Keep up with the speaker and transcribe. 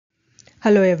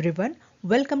Hello everyone,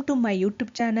 welcome to my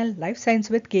YouTube channel Life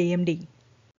Science with KMD.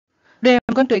 Today I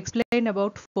am going to explain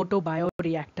about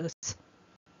photobioreactors.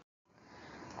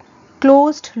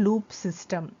 Closed loop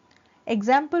system.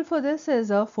 Example for this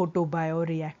is a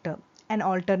photobioreactor, an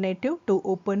alternative to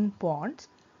open ponds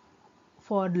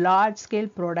for large scale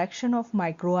production of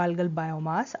microalgal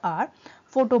biomass are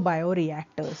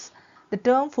photobioreactors. The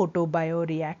term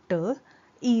photobioreactor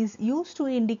is used to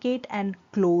indicate an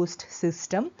closed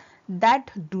system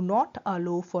that do not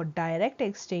allow for direct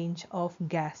exchange of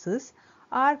gases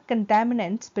or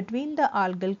contaminants between the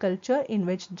algal culture in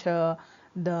which the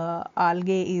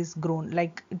algae is grown,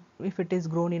 like if it is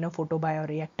grown in a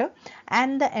photobioreactor,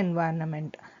 and the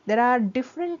environment. There are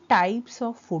different types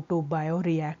of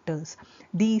photobioreactors.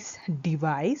 These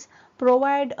devices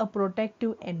provide a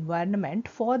protective environment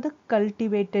for the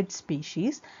cultivated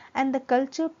species and the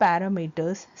culture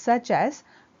parameters such as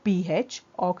pH,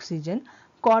 oxygen,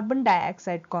 carbon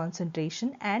dioxide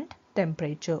concentration and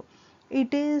temperature.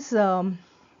 It is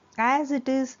as it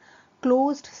is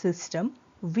closed system,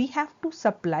 we have to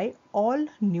supply all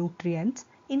nutrients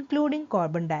including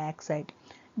carbon dioxide.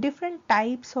 Different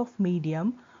types of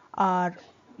medium are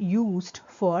used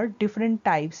for different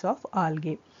types of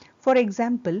algae. For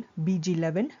example,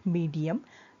 BG11 medium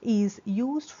is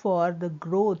used for the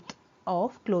growth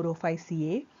of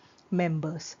chlorophyceae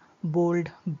members.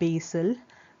 Bold basal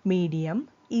medium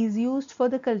is used for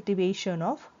the cultivation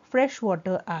of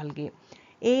freshwater algae.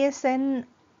 ASN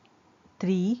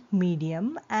 3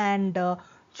 medium and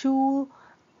Chu2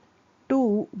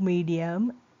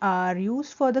 medium are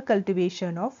used for the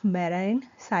cultivation of marine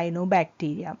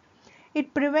cyanobacteria.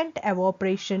 It prevents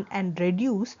evaporation and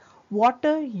reduce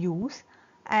water use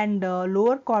and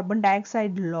lower carbon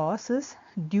dioxide losses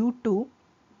due to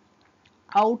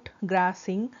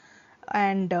outgassing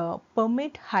and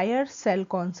permit higher cell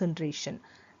concentration,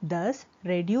 thus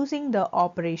reducing the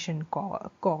operation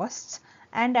costs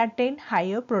and attain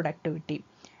higher productivity.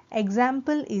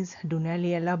 Example is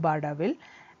Dunaliella bardaville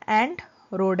and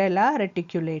Rhodella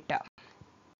reticulata.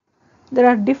 There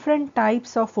are different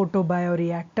types of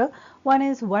photobioreactor. One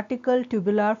is vertical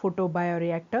tubular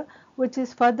photobioreactor, which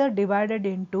is further divided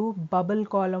into bubble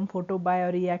column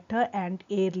photobioreactor and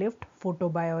airlift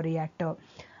photobioreactor.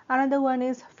 Another one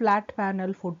is flat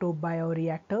panel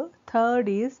photobioreactor. Third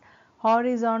is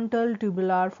horizontal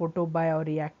tubular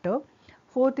photobioreactor.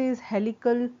 Fourth is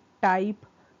helical type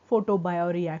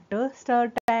photobioreactor,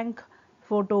 stir tank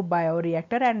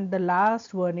photobioreactor, and the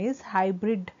last one is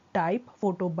hybrid type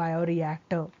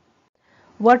photobioreactor.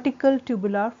 Vertical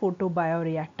tubular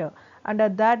photobioreactor. Under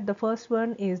that, the first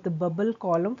one is the bubble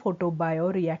column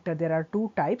photobioreactor. There are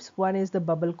two types. One is the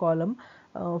bubble column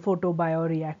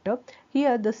photobioreactor.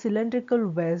 Here the cylindrical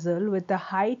vessel with a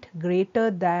height greater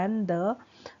than the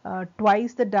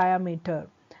twice the diameter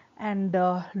and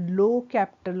low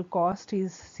capital cost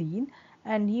is seen,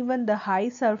 and even the high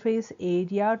surface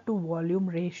area to volume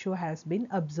ratio has been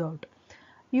observed.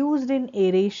 Used in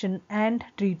aeration and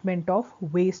treatment of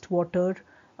wastewater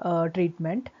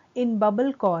treatment. In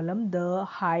bubble column, the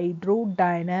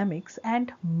hydrodynamics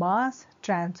and mass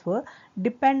transfer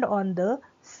depend on the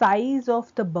size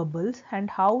of the bubbles and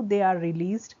how they are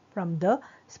released from the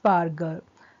sparger.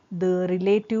 The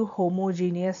relative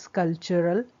homogeneous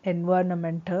cultural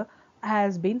environment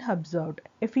has been observed.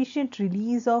 Efficient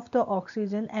release of the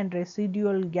oxygen and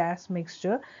residual gas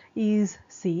mixture is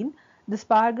seen. The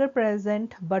sparger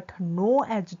present but no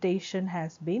agitation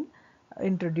has been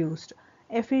introduced.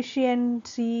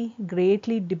 Efficiency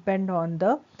greatly depend on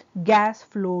the gas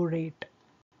flow rate.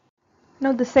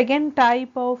 Now the second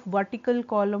type of vertical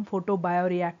column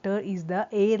photobioreactor is the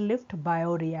airlift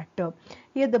bioreactor.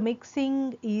 Here the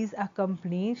mixing is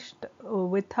accomplished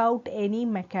without any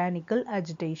mechanical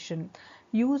agitation.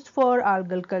 Used for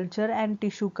algal culture and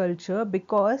tissue culture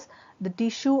because the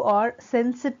tissue are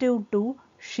sensitive to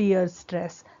shear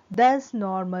stress. Thus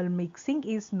normal mixing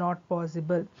is not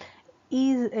possible.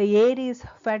 Air is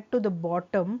fed to the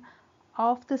bottom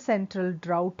of the central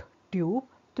draught tube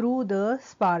through the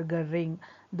sparger ring.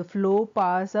 The flow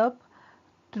passes up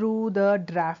through the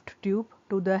draft tube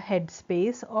to the head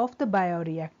space of the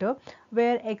bioreactor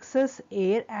where excess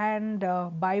air and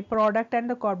byproduct and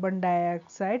the carbon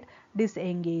dioxide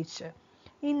disengage.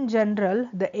 In general,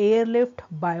 the airlift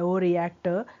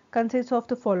bioreactor consists of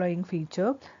the following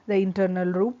feature: the internal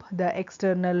loop, the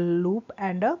external loop,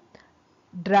 and a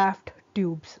draft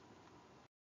tubes.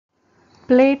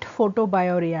 Plate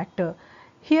photobioreactor.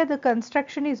 Here the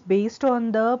construction is based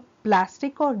on the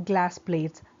plastic or glass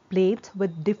plates. Plates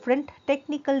with different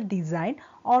technical design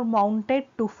are mounted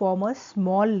to form a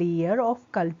small layer of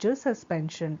culture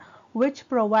suspension. which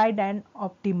provide an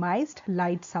optimized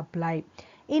light supply.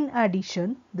 In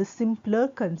addition, the simpler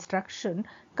construction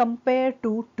compared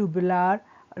to tubular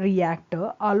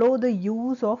reactor allow the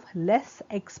use of less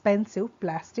expensive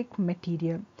plastic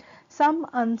material. Some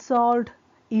unsolved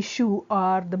issue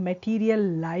are the material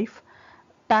life,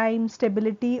 time,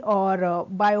 stability, or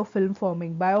biofilm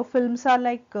forming. Biofilms are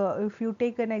like if you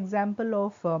take an example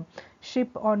of ship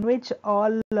on which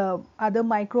all other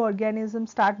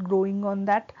microorganisms start growing on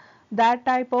that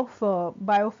type of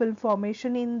biofilm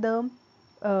formation in the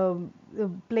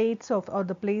plates of or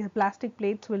the plastic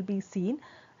plates will be seen,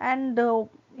 and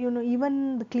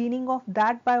even the cleaning of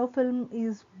that biofilm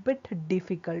is bit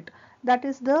difficult. That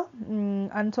is the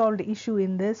unsolved issue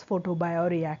in this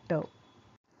photobioreactor.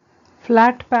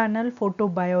 Flat panel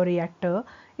photobioreactor.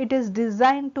 It is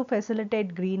designed to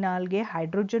facilitate green algae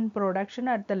hydrogen production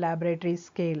at the laboratory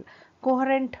scale.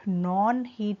 Coherent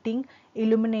non-heating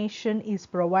illumination is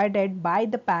provided by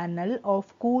the panel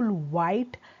of cool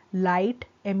white light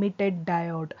emitted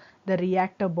diode. The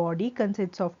reactor body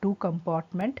consists of two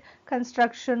compartments.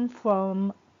 Construction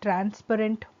from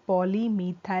transparent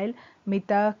polymethyl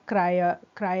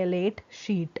methacrylate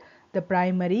sheet. The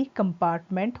primary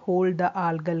compartment holds the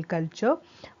algal culture,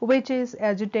 which is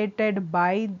agitated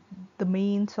by the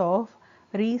means of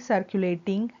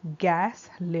recirculating gas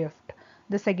lift.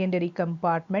 The secondary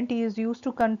compartment is used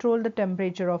to control the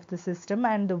temperature of the system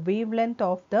and the wavelength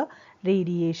of the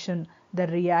radiation. The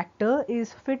reactor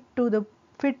is fit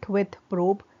with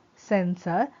probe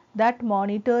sensor that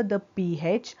monitor the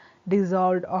pH,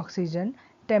 dissolved oxygen,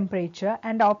 temperature,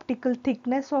 and optical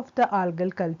thickness of the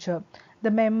algal culture. The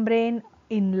membrane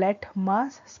inlet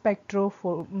mass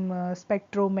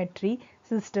spectrometry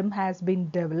system has been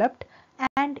developed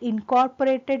and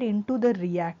incorporated into the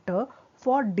reactor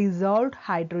for dissolved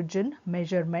hydrogen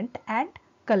measurement and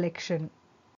collection.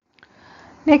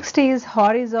 Next is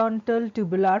horizontal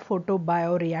tubular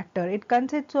photobioreactor. It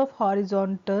consists of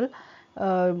horizontal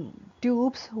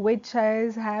tubes which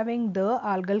is having the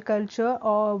algal culture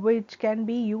or which can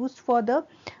be used for the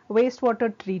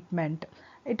wastewater treatment.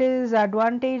 It is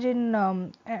advantage in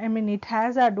it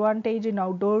has advantage in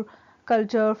outdoor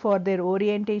culture for their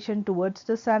orientation towards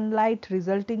the sunlight,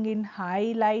 resulting in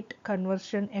high light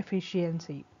conversion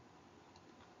efficiency.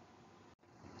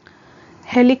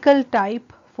 Helical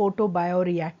type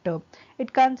photobioreactor.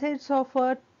 It consists of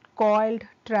a coiled,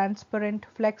 transparent,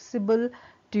 flexible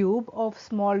tube of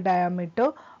small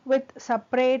diameter with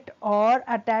separate or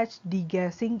attached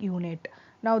degassing unit.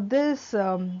 Now this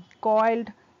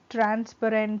coiled,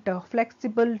 transparent,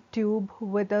 flexible tube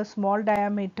with a small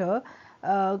diameter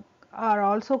are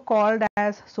also called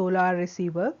as solar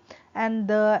receiver, and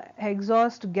the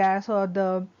exhaust gas or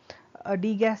the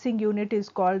degassing unit is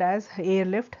called as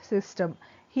airlift system.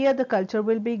 Here the culture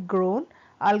will be grown.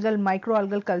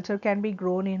 Microalgal culture can be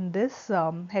grown in this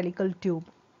helical tube.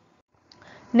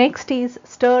 Next is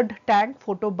stirred tank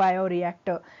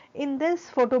photobioreactor. In this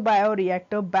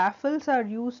photobioreactor, baffles are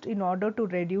used in order to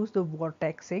reduce the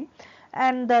vortexing.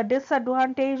 And the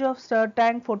disadvantage of stirred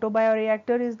tank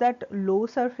photobioreactor is that low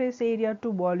surface area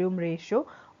to volume ratio,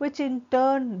 which in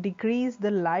turn decrease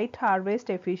the light harvest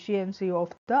efficiency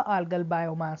of the algal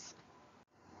biomass.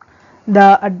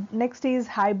 The next is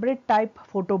hybrid type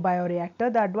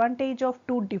photobioreactor. The advantage of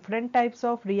two different types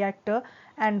of reactor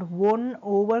and one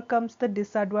overcomes the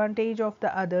disadvantage of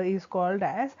the other is called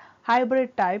as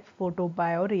hybrid type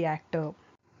photobioreactor.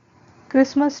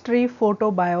 Christmas tree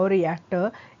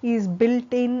photobioreactor is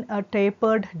built in a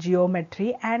tapered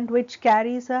geometry and which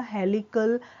carries a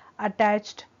helical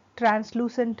attached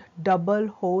translucent double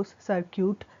hose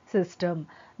circuit system.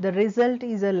 The result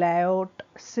is a layout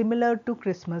similar to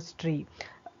Christmas tree.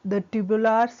 The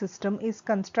tubular system is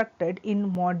constructed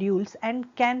in modules and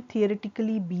can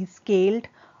theoretically be scaled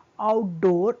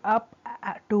outdoor up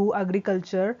to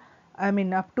agricultural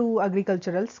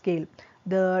scale.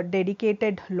 The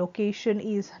dedicated location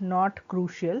is not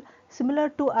crucial. Similar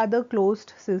to other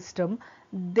closed system,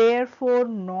 therefore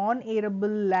non-arable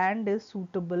land is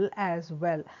suitable as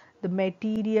well. The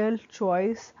material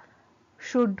choice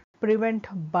should prevent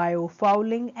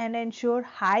biofouling and ensure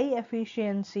high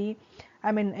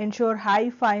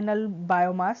final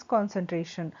biomass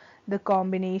concentration. The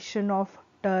combination of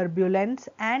turbulence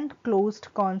and closed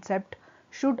concept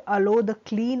should allow the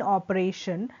clean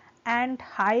operation and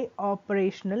high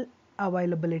operational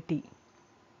availability.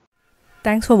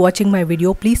 Thanks for watching my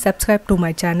video. Please subscribe to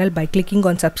my channel by clicking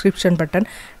on subscription button.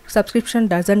 Subscription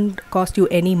doesn't cost you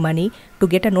any money. To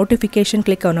get a notification,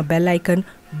 click on a bell icon.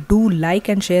 Do like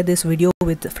and share this video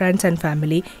with friends and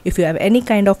family. If you have any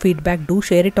kind of feedback, do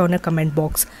share it on a comment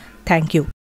box. Thank you.